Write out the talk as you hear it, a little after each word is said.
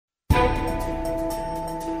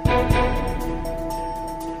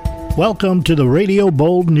Welcome to the Radio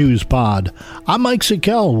Bold News Pod. I'm Mike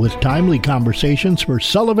Sikel with timely conversations for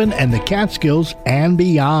Sullivan and the Catskills and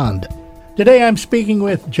beyond. Today I'm speaking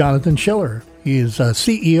with Jonathan Schiller. He is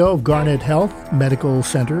CEO of Garnet Health Medical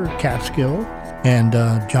Center, Catskill. And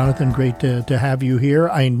Jonathan, great to have you here.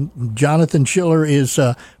 Jonathan Schiller is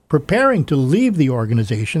preparing to leave the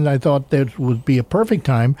organization. I thought that would be a perfect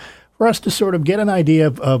time for us to sort of get an idea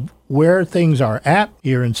of where things are at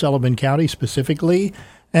here in Sullivan County specifically,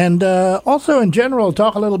 and also in general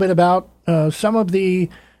talk a little bit about some of the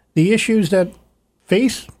issues that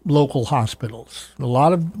face local hospitals. A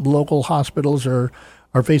lot of local hospitals are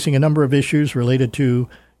facing a number of issues related to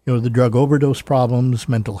the drug overdose problems,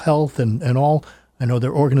 mental health, and all. I know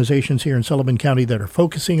there are organizations here in Sullivan County that are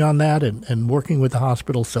focusing on that and working with the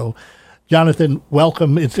hospital. So, Jonathan,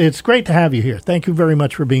 welcome. It's great to have you here. Thank you very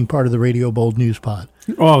much for being part of the Radio Bold News Pod.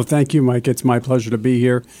 Oh, thank you, Mike. It's my pleasure to be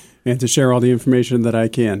here and to share all the information that I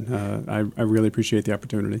can. I really appreciate the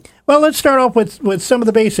opportunity. Well, let's start off with some of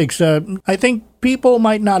the basics. I think people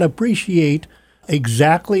might not appreciate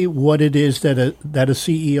exactly what it is that a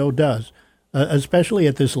CEO does, especially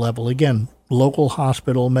at this level. Again, local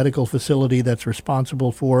hospital, medical facility that's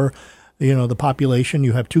responsible for the population.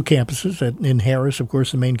 You have two campuses in Harris, of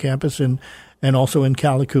course, the main campus, and also in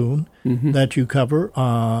Callicoon that you cover,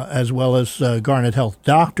 as well as Garnet Health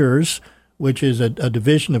Doctors, which is a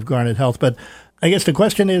division of Garnet Health. But I guess the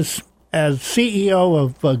question is, as CEO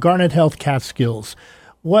of Garnet Health Catskills,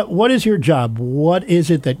 what is your job? What is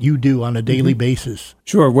it that you do on a daily basis?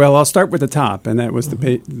 Sure. Well, I'll start with the top, and that was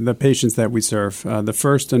the patients that we serve. The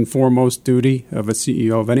first and foremost duty of a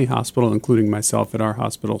CEO of any hospital, including myself at our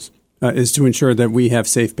hospitals, is to ensure that we have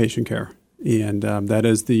safe patient care. And that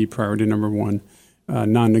is the priority number one,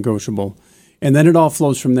 non-negotiable. And then it all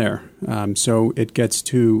flows from there. So it gets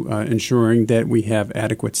to ensuring that we have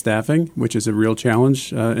adequate staffing, which is a real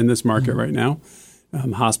challenge in this market right now.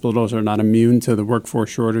 Hospitals are not immune to the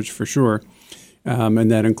workforce shortage for sure.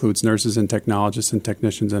 And that includes nurses and technologists and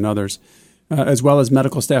technicians and others, as well as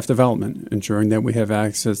medical staff development, ensuring that we have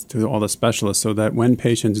access to all the specialists so that when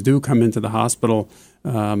patients do come into the hospital,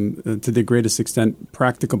 to the greatest extent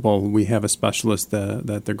practicable, we have a specialist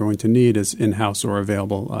that they're going to need is in-house or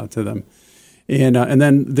available to them. And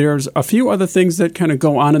then there's a few other things that kind of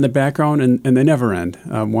go on in the background, and they never end.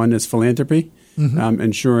 One is philanthropy,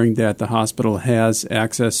 ensuring that the hospital has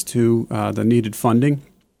access to the needed funding.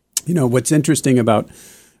 What's interesting about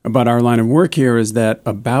our line of work here is that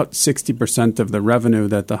about 60% of the revenue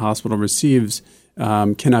that the hospital receives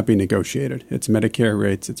cannot be negotiated. It's Medicare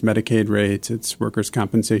rates, it's Medicaid rates, it's workers'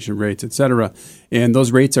 compensation rates, et cetera. And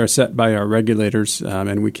those rates are set by our regulators,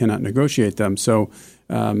 and we cannot negotiate them. So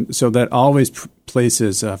that always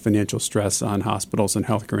places financial stress on hospitals and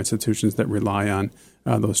healthcare institutions that rely on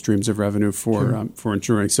those streams of revenue for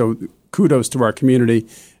insuring. So kudos to our community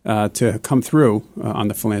to come through on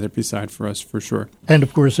the philanthropy side for us, for sure. And,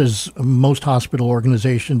 of course, as most hospital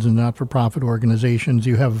organizations and not-for-profit organizations,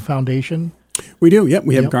 you have a foundation? We do, yep.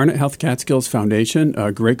 We have Garnet Health Catskills Foundation,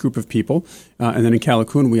 a great group of people. And then in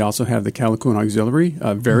Callicoon, we also have the Callicoon Auxiliary,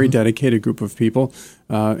 a very dedicated group of people,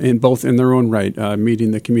 both in their own right,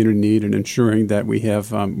 meeting the community need and ensuring that we have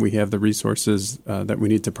the resources that we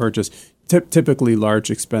need to purchase, typically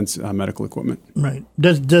large expense medical equipment. Right.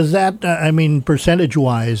 Does that,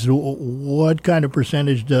 percentage-wise, what kind of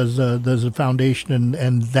percentage does the foundation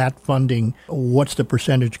and that funding, what's the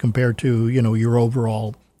percentage compared to, your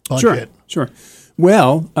overall budget? Sure.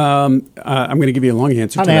 Well, I'm going to give you a long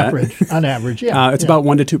answer to that. On average, yeah. It's about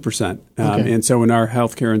 1% to 2%. Okay. And so in our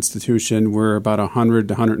healthcare institution, we're about $100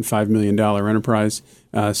 to $105 million enterprise.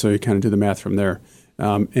 So you kind of do the math from there.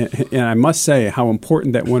 And I must say how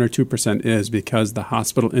important that 1 or 2% is, because the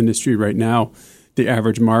hospital industry right now, the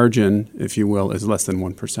average margin, if you will, is less than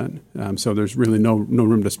 1%. So there's really no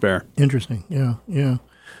room to spare. Interesting. Yeah.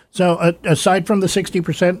 So aside from the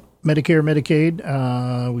 60% Medicare,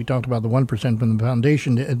 Medicaid, we talked about the 1% from the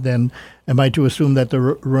foundation, then am I to assume that the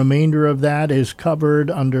remainder of that is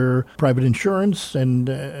covered under private insurance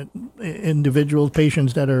and individual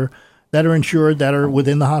patients that are insured, that are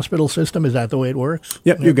within the hospital system? Is that the way it works?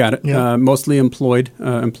 Yep, you got it. Yep. Mostly employed,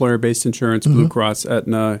 employer-based insurance, Blue Cross,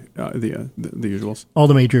 Aetna, the usuals. All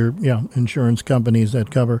the major insurance companies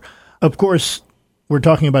that cover. Of course, we're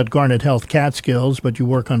talking about Garnet Health Catskills, but you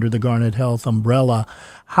work under the Garnet Health umbrella.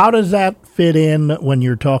 How does that fit in when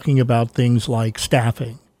you're talking about things like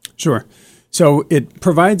staffing? Sure. So it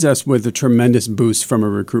provides us with a tremendous boost from a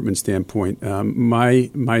recruitment standpoint.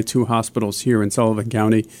 My two hospitals here in Sullivan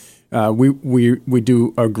County, we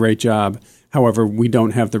do a great job However, we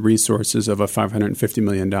don't have the resources of a $550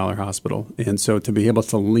 million hospital. And so to be able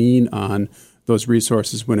to lean on those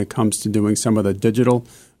resources when it comes to doing some of the digital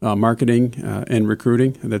marketing and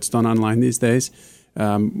recruiting that's done online these days,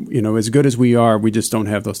 as good as we are, we just don't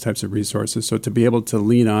have those types of resources. So to be able to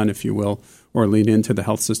lean on, if you will, or lean into the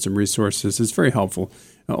health system resources is very helpful.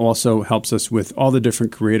 Also helps us with all the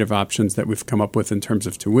different creative options that we've come up with in terms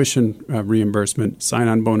of tuition reimbursement,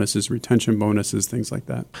 sign-on bonuses, retention bonuses, things like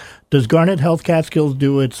that. Does Garnet Health Catskills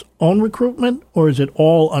do its own recruitment, or is it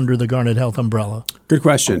all under the Garnet Health umbrella? Good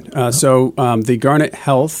question. So the Garnet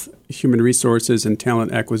Health Human Resources and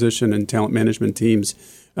Talent Acquisition and Talent Management teams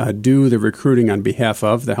do the recruiting on behalf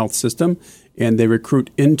of the health system, and they recruit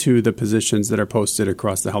into the positions that are posted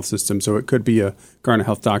across the health system. So it could be a Garnet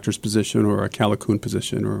Health doctor's position or a Callicoon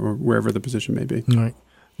position or wherever the position may be. Right.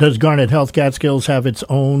 Does Garnet Health Catskills have its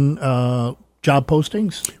own job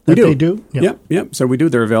postings that they do? Yep. So we do.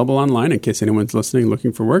 They're available online in case anyone's listening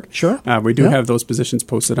looking for work. Sure. We do have those positions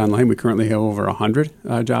posted online. We currently have over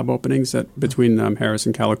 100 job openings between Harris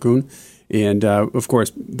and Callicoon. And, of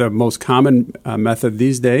course, the most common method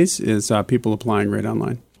these days is people applying right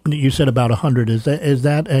online. You said about 100. Is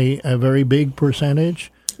that a very big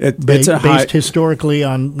percentage? It's based historically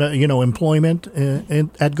on employment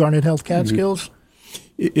at Garnet Health Catskills?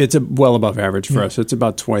 Mm-hmm. It's well above average for us. It's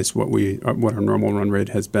about twice what our normal run rate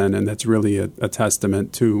has been, and that's really a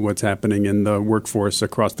testament to what's happening in the workforce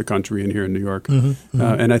across the country and here in New York. Mm-hmm.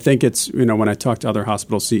 And I think it's when I talk to other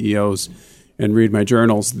hospital CEOs and read my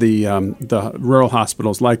journals, the rural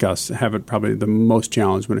hospitals like us have it probably the most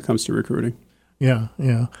challenge when it comes to recruiting. Yeah.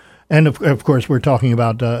 And of course, we're talking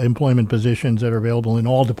about employment positions that are available in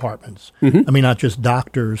all departments. Mm-hmm. I mean, not just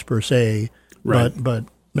doctors per se, right. but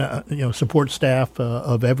support staff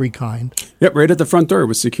of every kind. Yep, right at the front door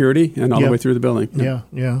with security and all the way through the building.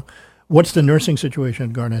 Yeah. What's the nursing situation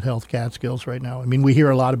at Garnet Health Catskills right now? I mean, we hear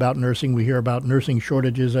a lot about nursing. We hear about nursing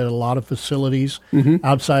shortages at a lot of facilities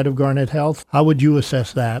outside of Garnet Health. How would you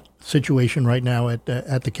assess that situation right now at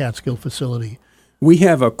the Catskill facility? We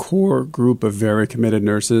have a core group of very committed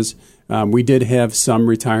nurses. We did have some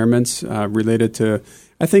retirements related to,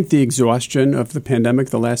 I think, the exhaustion of the pandemic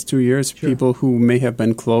the last 2 years. Sure. People who may have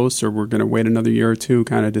been close or were going to wait another year or two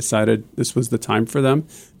kind of decided this was the time for them.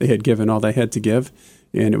 They had given all they had to give,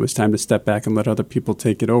 and it was time to step back and let other people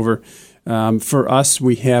take it over. For us,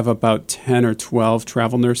 we have about 10 or 12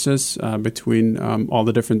 travel nurses between all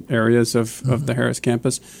the different areas of the Harris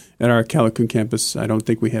campus. At our Callicoon campus, I don't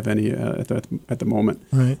think we have any at the moment.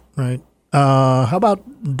 Right. How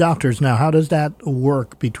about doctors now? How does that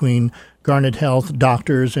work between Garnet Health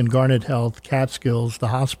doctors and Garnet Health Catskills, the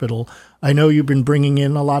hospital? I know you've been bringing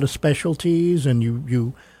in a lot of specialties, and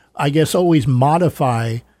you I guess, always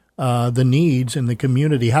modify the needs in the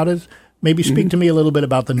community. How does maybe speak to me a little bit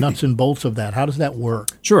about the nuts and bolts of that? How does that work?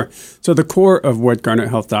 Sure. So the core of what Garnet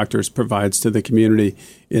Health Doctors provides to the community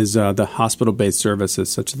is the hospital-based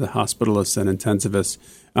services, such as the hospitalists and intensivists.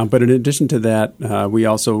 But in addition to that, we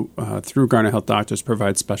also, through Garnet Health Doctors,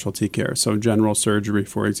 provide specialty care. So general surgery,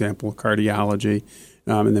 for example, cardiology,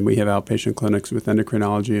 and then we have outpatient clinics with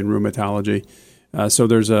endocrinology and rheumatology. So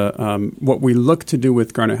there's what we look to do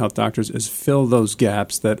with Garnet Health Doctors is fill those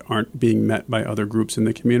gaps that aren't being met by other groups in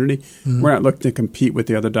the community. Mm-hmm. We're not looking to compete with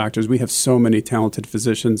the other doctors. We have so many talented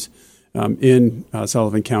physicians in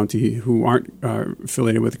Sullivan County who aren't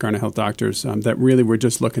affiliated with Garnet Health Doctors that really we're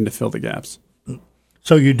just looking to fill the gaps.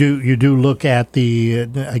 So you do look at the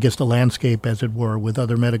landscape, as it were, with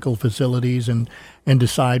other medical facilities and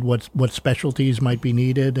decide what specialties might be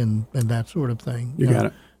needed and that sort of thing. You got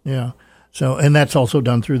it. Yeah. So, and that's also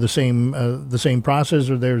done through the same process,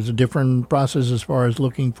 or there's a different process as far as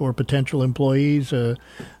looking for potential employees. I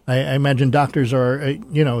imagine doctors are,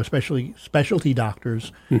 especially specialty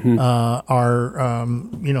doctors, are,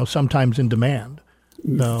 sometimes in demand.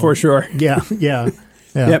 So, for sure. Yeah.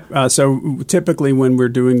 Yep. So typically when we're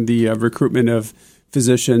doing the recruitment of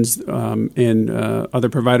physicians and other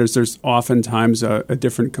providers, there's oftentimes a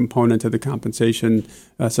different component to the compensation,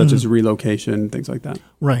 such as relocation, things like that.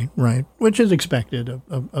 Right, which is expected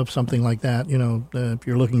of something like that. If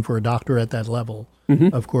you're looking for a doctor at that level,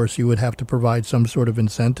 of course, you would have to provide some sort of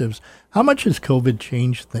incentives. How much has COVID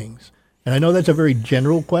changed things? And I know that's a very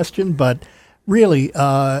general question, but really,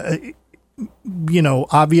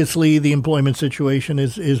 obviously the employment situation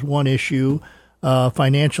is one issue.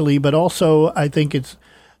 Financially, but also I think it's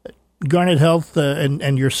Garnet Health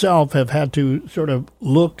and yourself have had to sort of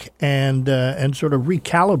look and sort of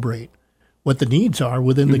recalibrate what the needs are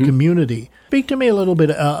within the community. Speak to me a little bit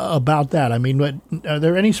about that. I mean, are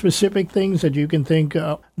there any specific things that you can think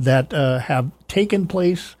that have taken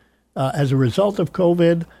place as a result of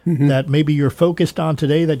COVID that maybe you're focused on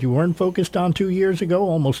today that you weren't focused on 2 years ago,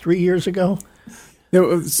 almost 3 years ago?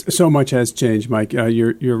 So much has changed, Mike.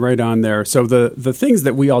 You're right on there. So the things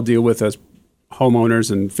that we all deal with as homeowners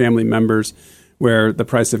and family members, where the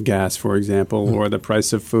price of gas, for example, or the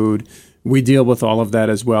price of food, we deal with all of that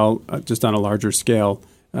as well, just on a larger scale.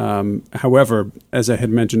 However, as I had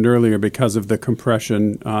mentioned earlier, because of the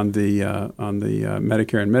compression on the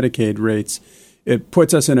Medicare and Medicaid rates, it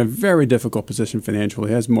puts us in a very difficult position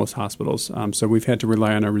financially, as most hospitals. So we've had to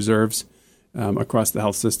rely on our reserves across the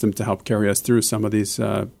health system to help carry us through some of these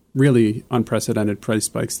really unprecedented price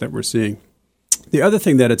spikes that we're seeing. The other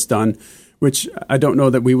thing that it's done, which I don't know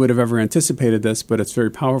that we would have ever anticipated this, but it's very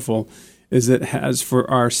powerful, is it has for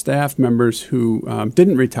our staff members who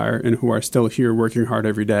didn't retire and who are still here working hard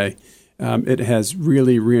every day, it has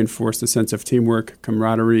really reinforced a sense of teamwork,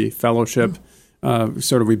 camaraderie, fellowship.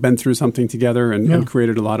 We've been through something together and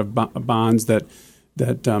created a lot of bonds that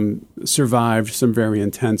survived some very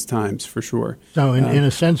intense times, for sure. So in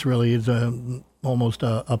a sense, really, it's almost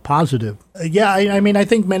a positive. I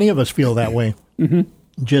think many of us feel that way.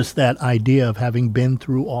 Just that idea of having been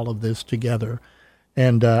through all of this together.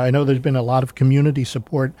 And I know there's been a lot of community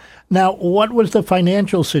support. Now, what was the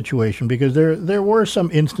financial situation? Because there were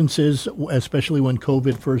some instances, especially when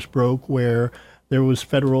COVID first broke, where there was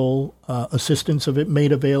federal assistance of it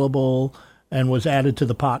made available and was added to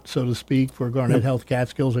the pot, so to speak, for Garnet Health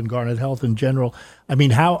Catskills and Garnet Health in general. I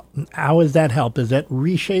mean, how has that helped? Has that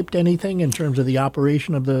reshaped anything in terms of the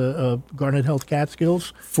operation of the Garnet Health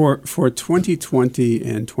Catskills? For 2020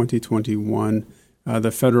 and 2021,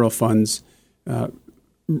 the federal funds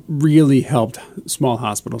really helped small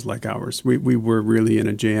hospitals like ours. We were really in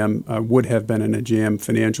a jam, would have been in a jam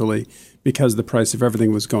financially because the price of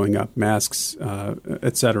everything was going up, masks,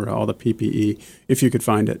 et cetera, all the PPE, if you could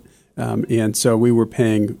find it. And so we were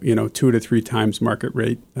paying, 2 to 3 times market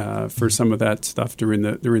rate for some of that stuff during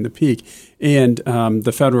the peak. And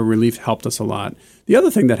the federal relief helped us a lot. The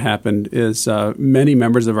other thing that happened is many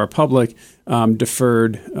members of our public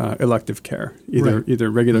deferred elective care, either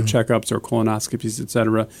regular checkups or colonoscopies, et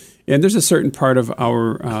cetera. And there's a certain part of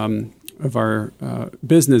our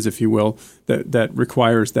business, if you will, that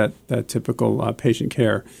requires that typical patient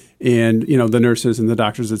care. And the nurses and the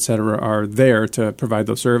doctors, et cetera, are there to provide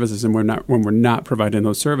those services. And when we're not providing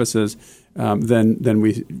those services, then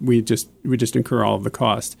we just incur all of the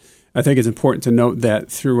cost. I think it's important to note that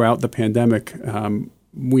throughout the pandemic,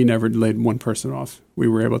 we never laid one person off. We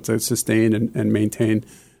were able to sustain and maintain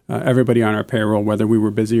everybody on our payroll, whether we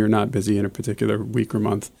were busy or not busy in a particular week or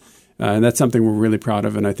month. And that's something we're really proud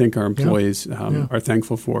of, and I think our employees are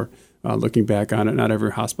thankful for. Looking back on it, not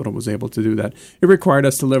every hospital was able to do that. It required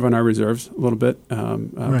us to live on our reserves a little bit,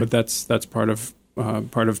 but that's part of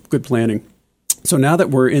good planning. So now that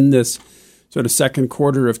we're in this sort of second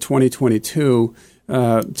quarter of 2022,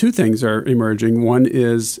 2 things are emerging. One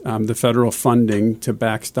is the federal funding to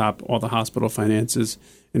backstop all the hospital finances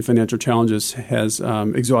and financial challenges has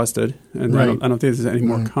exhausted, and I don't think there's any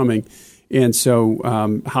more coming. And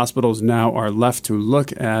so hospitals now are left to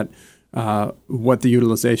look at what the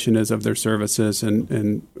utilization is of their services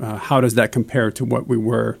and how does that compare to what we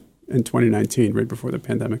were in 2019, right before the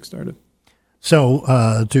pandemic started.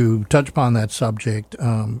 So to touch upon that subject,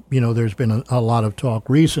 there's been a lot of talk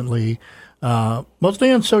recently,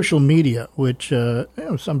 mostly on social media, which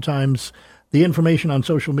sometimes the information on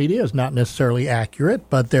social media is not necessarily accurate,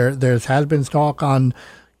 but there has been talk on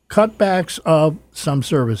cutbacks of some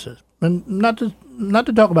services. And not to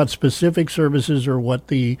talk about specific services or what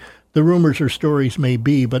the rumors or stories may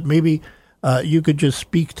be, but maybe you could just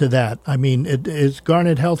speak to that. I mean, is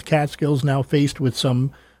Garnet Health Catskills now faced with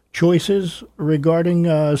some choices regarding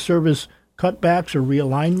service cutbacks or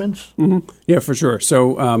realignments? Mm-hmm. Yeah, for sure.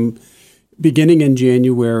 So beginning in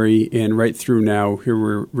January and right through now, here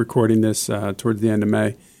we're recording this towards the end of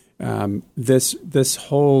May, this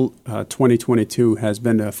whole 2022 has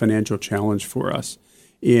been a financial challenge for us.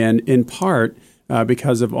 And in part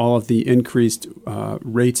because of all of the increased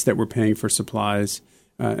rates that we're paying for supplies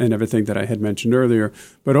and everything that I had mentioned earlier,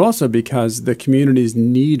 but also because the community's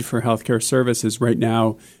need for healthcare services right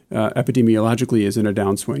now epidemiologically is in a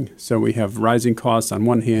downswing. So we have rising costs on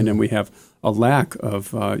one hand, and we have a lack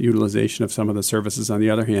of utilization of some of the services on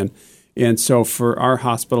the other hand. And so for our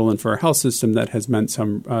hospital and for our health system, that has meant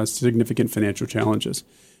some significant financial challenges.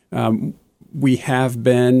 We have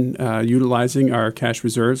been utilizing our cash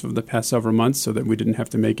reserves over the past several months so that we didn't have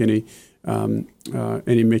to make any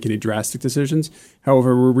drastic decisions.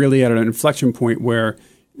 However, we're really at an inflection point where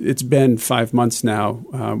it's been 5 months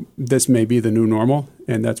now. This may be the new normal,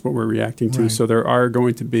 and that's what we're reacting to. Right. So there are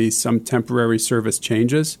going to be some temporary service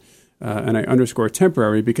changes And I underscore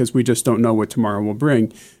temporary because we just don't know what tomorrow will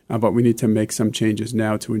bring, but we need to make some changes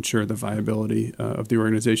now to ensure the viability of the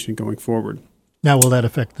organization going forward. Now, will that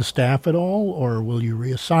affect the staff at all, or will you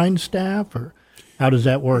reassign staff, or how does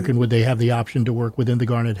that work? And would they have the option to work within the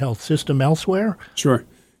Garnet Health system elsewhere? Sure.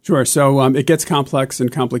 So it gets complex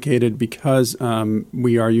and complicated because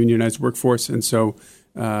we are a unionized workforce, and so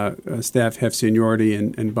staff have seniority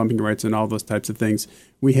and bumping rights and all those types of things.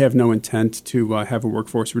 We have no intent to have a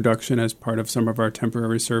workforce reduction as part of some of our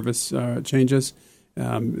temporary service changes.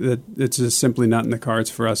 It's just simply not in the cards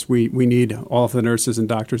for us. We need all of the nurses and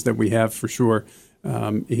doctors that we have for sure,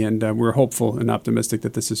 and we're hopeful and optimistic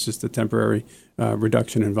that this is just a temporary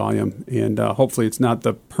reduction in volume, and hopefully it's not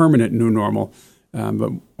the permanent new normal,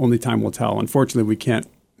 but only time will tell. Unfortunately, we can't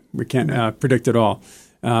predict it all.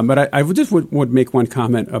 But I would make one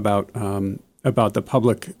comment about the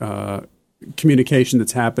public communication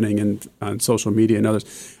that's happening on social media and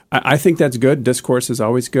others. I think that's good. Discourse is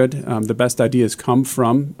always good. The best ideas come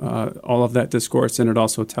from all of that discourse, and it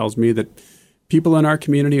also tells me that people in our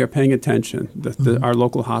community are paying attention. Our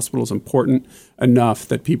local hospital is important enough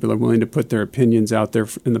that people are willing to put their opinions out there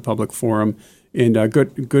in the public forum, and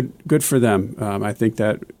good for them. I think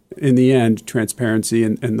that in the end, transparency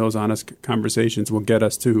and those honest conversations will get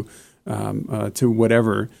us to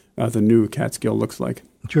whatever the new Catskill looks like.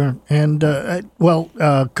 Sure. And,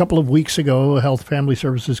 a couple of weeks ago, a Health Family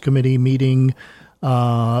Services Committee meeting,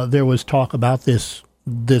 there was talk about this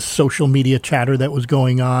social media chatter that was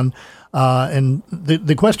going on. And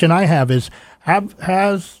the question I have is,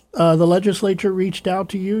 has the legislature reached out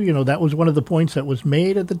to you? You know, that was one of the points that was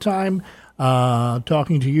made at the time,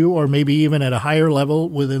 talking to you, or maybe even at a higher level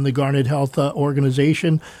within the Garnet Health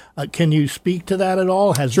organization. Can you speak to that at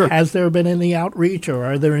all? Sure. Has there been any outreach, or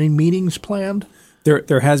are there any meetings planned?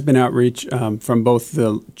 There has been outreach from both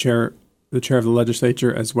the chair of the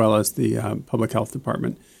legislature as well as the public health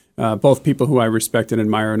department. Both people who I respect and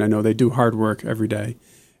admire, and I know they do hard work every day.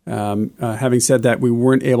 Having said that, we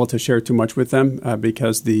weren't able to share too much with them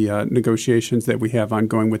because the negotiations that we have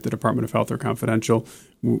ongoing with the Department of Health are confidential.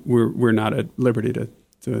 We're not at liberty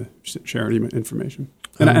to share any information.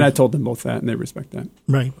 And I told them both that, and they respect that.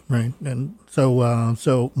 Right. And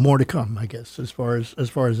so more to come, I guess, as far as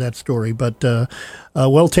that story. But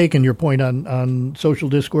well taken, your point on social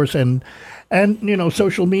discourse and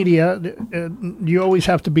social media. You always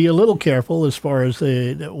have to be a little careful as far as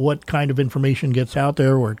what kind of information gets out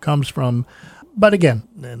there, where it comes from. But again,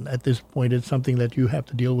 and at this point, it's something that you have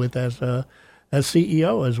to deal with as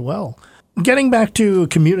CEO as well. Getting back to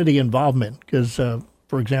community involvement, because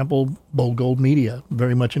for example, Bold Gold Media,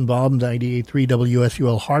 very much involved in 98.3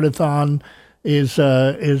 WSUL Heartathon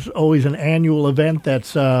is always an annual event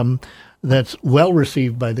that's well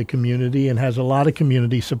received by the community and has a lot of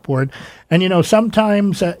community support. And,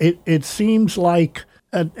 sometimes it seems like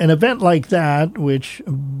an event like that, which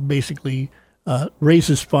basically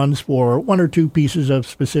raises funds for one or two pieces of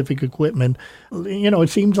specific equipment, it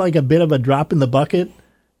seems like a bit of a drop in the bucket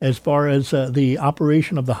as far as the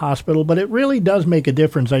operation of the hospital, but it really does make a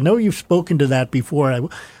difference. I know you've spoken to that before.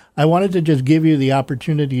 I wanted to just give you the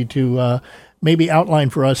opportunity to maybe outline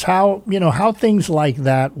for us how things like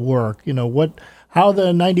that work. How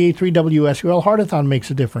the 98.3 WSUL Heartathon makes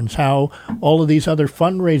a difference, how all of these other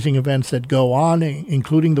fundraising events that go on,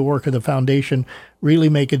 including the work of the foundation, really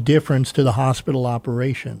make a difference to the hospital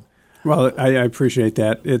operation. Well, I appreciate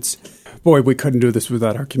that. We couldn't do this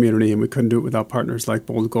without our community, and we couldn't do it without partners like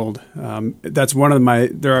Bold Gold. That's one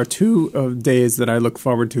of there are two days that I look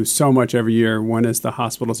forward to so much every year. One is the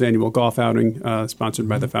hospital's annual golf outing, sponsored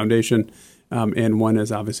by the foundation, and one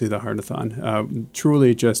is obviously the Heartathon.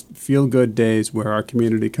 Truly just feel-good days where our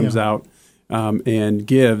community comes out and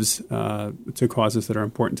gives to causes that are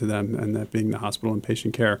important to them, and that being the hospital and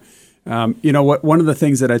patient care. One of the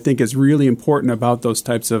things that I think is really important about those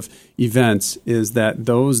types of events is that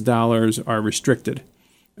those dollars are restricted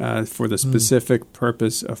for the specific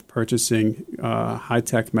purpose of purchasing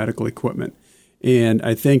high-tech medical equipment. And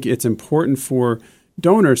I think it's important for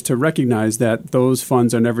donors to recognize that those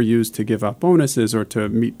funds are never used to give out bonuses or to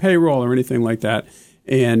meet payroll or anything like that.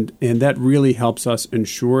 And that really helps us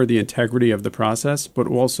ensure the integrity of the process, but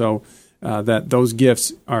also that those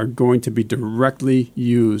gifts are going to be directly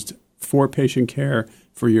used for patient care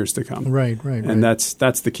for years to come. Right. And that's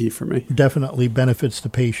the key for me. Definitely benefits the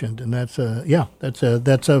patient, and that's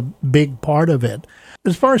a big part of it.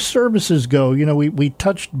 As far as services go, we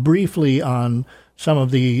touched briefly on some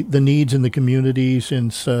of the needs in the community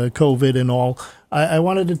since COVID and all. I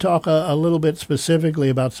wanted to talk a little bit specifically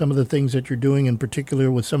about some of the things that you're doing, in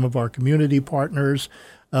particular with some of our community partners.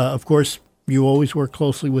 Of course, you always work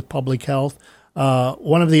closely with public health.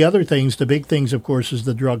 One of the other things, the big things, of course, is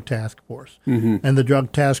the Drug Task Force, and the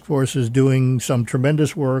Drug Task Force is doing some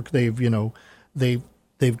tremendous work. They've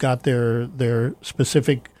got their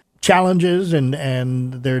specific challenges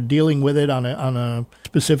and they're dealing with it on a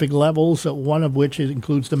specific level. So one of which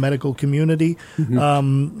includes the medical community.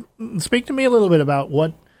 Speak to me a little bit about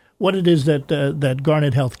what it is that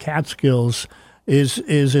Garnet Health Catskills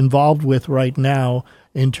is involved with right now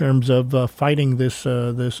in terms of fighting this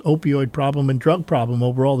opioid problem and drug problem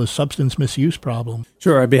overall, the substance misuse problem.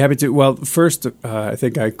 Sure, I'd be happy to. Well, first, I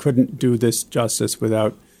think I couldn't do this justice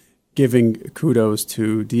without giving kudos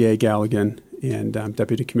to D.A. Galligan and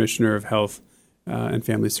Deputy Commissioner of Health and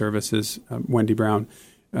Family Services, Wendy Brown.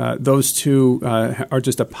 Those two are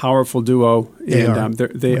just a powerful duo, and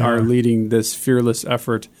they are leading this fearless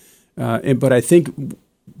effort. But I think,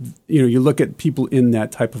 you look at people in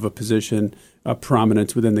that type of a position,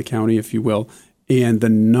 prominence within the county, if you will, and the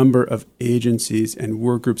number of agencies and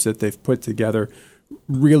work groups that they've put together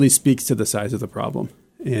really speaks to the size of the problem,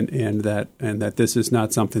 and that this is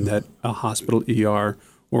not something that a hospital ER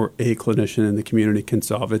or a clinician in the community can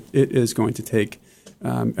solve. It is going to take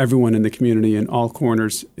everyone in the community in all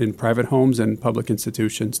corners, in private homes and public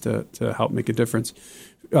institutions, to help make a difference.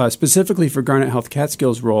 Specifically for Garnet Health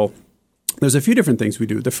Catskills' role, there's a few different things we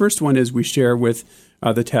do. The first one is we share with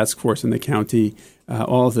the task force in the county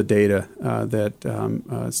all of the data,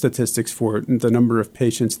 statistics for the number of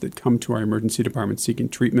patients that come to our emergency department seeking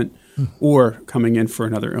treatment or coming in for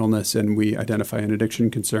another illness, and we identify an addiction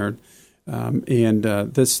concern.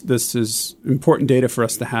 This is important data for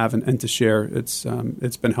us to have and to share. It's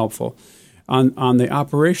been helpful. On the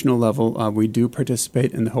operational level, we do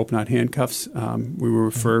participate in the Hope Not Handcuffs. We will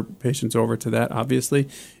refer patients over to that, obviously.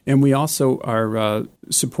 And we also are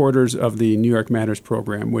supporters of the New York Matters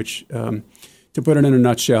program, which, to put it in a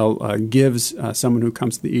nutshell, gives someone who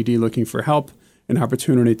comes to the ED looking for help an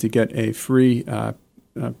opportunity to get a free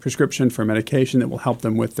prescription for medication that will help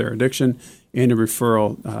them with their addiction, and a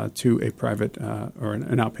referral to a private or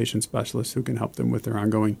an outpatient specialist who can help them with their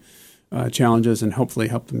ongoing challenges and hopefully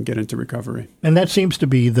help them get into recovery. And that seems to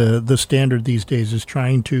be the standard these days, is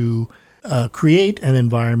trying to create an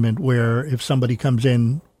environment where if somebody comes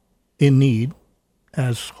in need,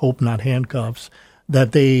 as Hope Not Handcuffs,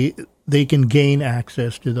 that they can gain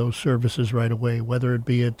access to those services right away, whether it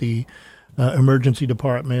be at the emergency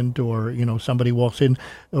department or, somebody walks in,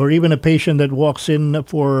 or even a patient that walks in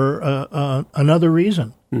for another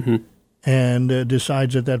reason. And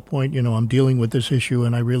decides at that point, I'm dealing with this issue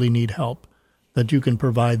and I really need help, that you can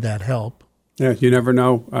provide that help. Yeah, you never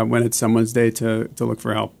know when it's someone's day to look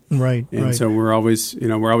for help. Right. And so we're always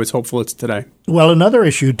hopeful it's today. Well, another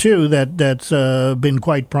issue too that's been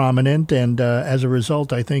quite prominent, and as a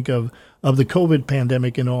result, I think of the COVID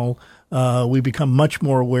pandemic and all, we become much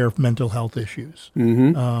more aware of mental health issues.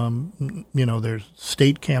 There's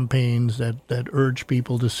state campaigns that urge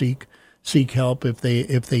people to seek help if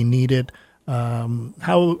they need it.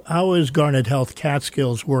 How is Garnet Health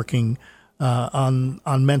Catskills working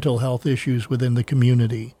on mental health issues within the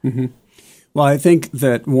community? Well, I think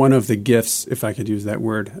that one of the gifts, if I could use that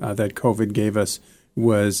word, that COVID gave us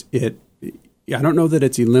was I don't know that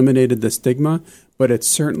it's eliminated the stigma, but it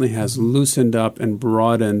certainly has loosened up and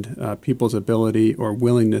broadened people's ability or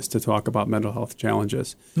willingness to talk about mental health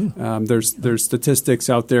challenges. There's statistics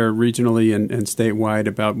out there regionally and statewide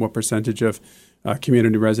about what percentage of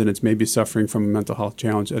community residents may be suffering from a mental health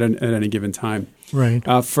challenge at any given time. Right.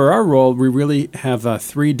 For our role, we really have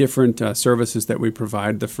three different services that we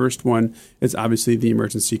provide. The first one is obviously the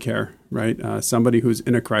emergency care, right? Somebody who's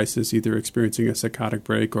in a crisis, either experiencing a psychotic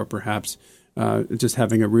break or perhaps just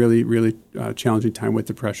having a really, really challenging time with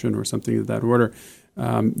depression or something of that order,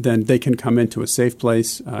 then they can come into a safe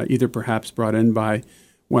place, either perhaps brought in by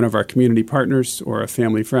one of our community partners or a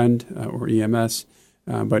family friend or EMS,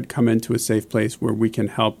 but come into a safe place where we can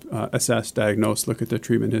help assess, diagnose, look at their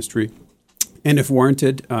treatment history, and if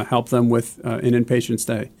warranted, help them with an inpatient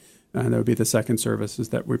stay. That would be the second services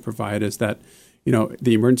that we provide, is that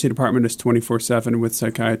the emergency department is 24/7 with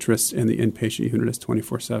psychiatrists, and the inpatient unit is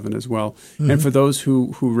 24/7 as well. And for those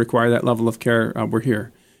who require that level of care, we're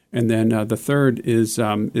here. And then the third is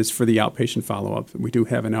for the outpatient follow-up. We do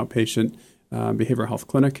have an outpatient behavioral health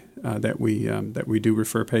clinic that we do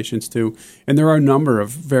refer patients to. And there are a number of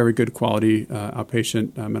very good quality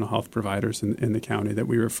outpatient mental health providers in the county that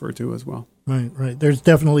we refer to as well. Right. There's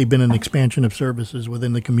definitely been an expansion of services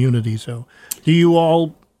within the community. So do you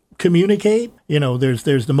all communicate? There's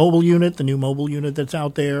the mobile unit, the new mobile unit that's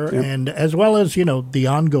out there, Yep. and as well as, the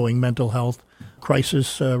ongoing mental health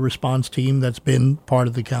crisis response team that's been part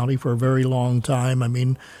of the county for a very long time. I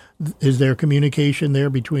mean, is there communication there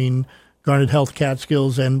between Garnet Health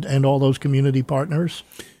Catskills and all those community partners?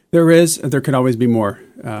 There could always be more.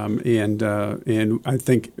 And I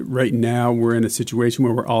think right now we're in a situation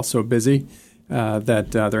where we're all so busy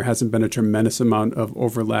that there hasn't been a tremendous amount of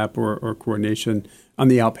overlap or coordination on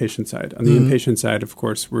the outpatient side. On the inpatient side, of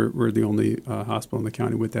course, we're the only hospital in the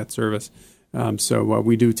county with that service. So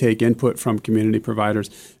we do take input from community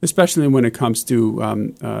providers, especially when it comes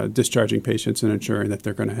to discharging patients and ensuring that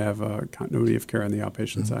they're going to have continuity of care on the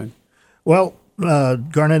outpatient side. Well,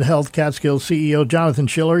 Garnet Health Catskills CEO Jonathan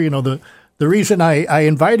Schiller, the reason I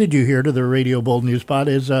invited you here to the Radio Bold News Pod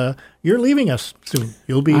is you're leaving us soon.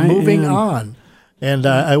 You'll be moving on. And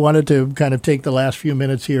I wanted to kind of take the last few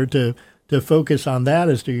minutes here to focus on that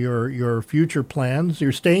as to your future plans.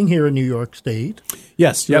 You're staying here in New York State.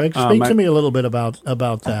 Yes. Yep. Speak to me a little bit about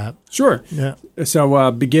that. Sure. Yeah.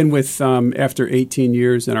 So begin with after 18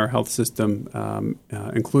 years in our health system,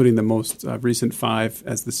 including the most recent 5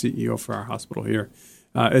 as the CEO for our hospital here.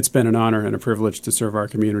 It's been an honor and a privilege to serve our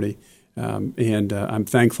community, and I'm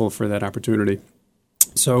thankful for that opportunity.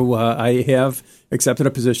 So I have accepted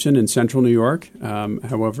a position in Central New York.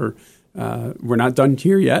 However, we're not done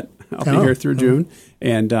here yet. I'll be here through June,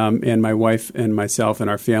 and my wife and myself and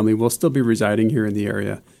our family will still be residing here in the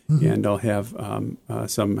area, and I'll have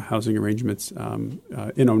some housing arrangements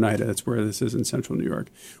in Oneida. That's where this is in Central New York.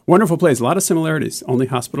 Wonderful place, a lot of similarities. Only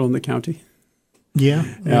hospital in the county. Yeah.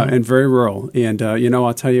 And very rural. And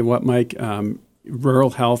I'll tell you what, Mike,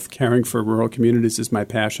 rural health, caring for rural communities is my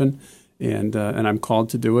passion. And I'm called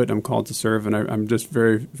to do it. I'm called to serve, and I'm just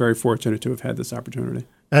very, very fortunate to have had this opportunity.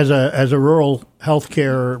 As a rural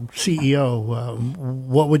healthcare CEO,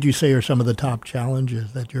 what would you say are some of the top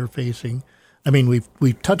challenges that you're facing? I mean,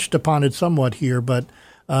 we've touched upon it somewhat here, but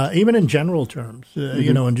even in general terms,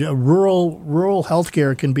 rural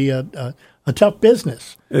healthcare can be a tough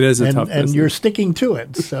business. It is a tough business, and you're sticking to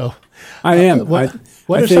it. So I am. What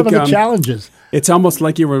are some of the challenges? It's almost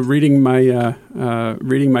like you were reading my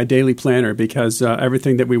daily planner, because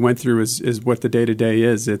everything that we went through is what the day-to-day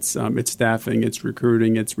is. It's staffing, it's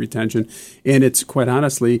recruiting, it's retention, and it's quite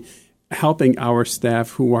honestly helping our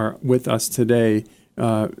staff who are with us today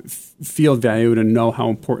feel valued and know how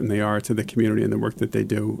important they are to the community and the work that they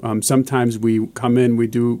do. Sometimes we come in, we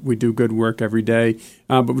do good work every day,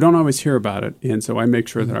 but we don't always hear about it. And so I make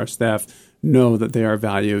sure that our staff know that they are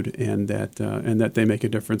valued and that they make a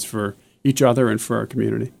difference for each other and for our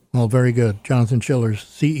community. Well, very good. Jonathan Schiller,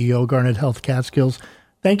 CEO, Garnet Health Catskills.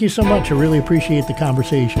 Thank you so much. I really appreciate the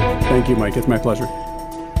conversation. Thank you, Mike. It's my pleasure.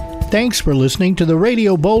 Thanks for listening to the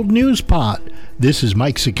Radio Bold News Pod. This is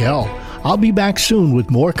Mike Sikel. I'll be back soon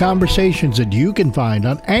with more conversations that you can find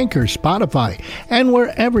on Anchor, Spotify, and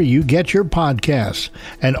wherever you get your podcasts,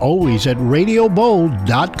 and always at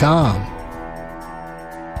radiobold.com.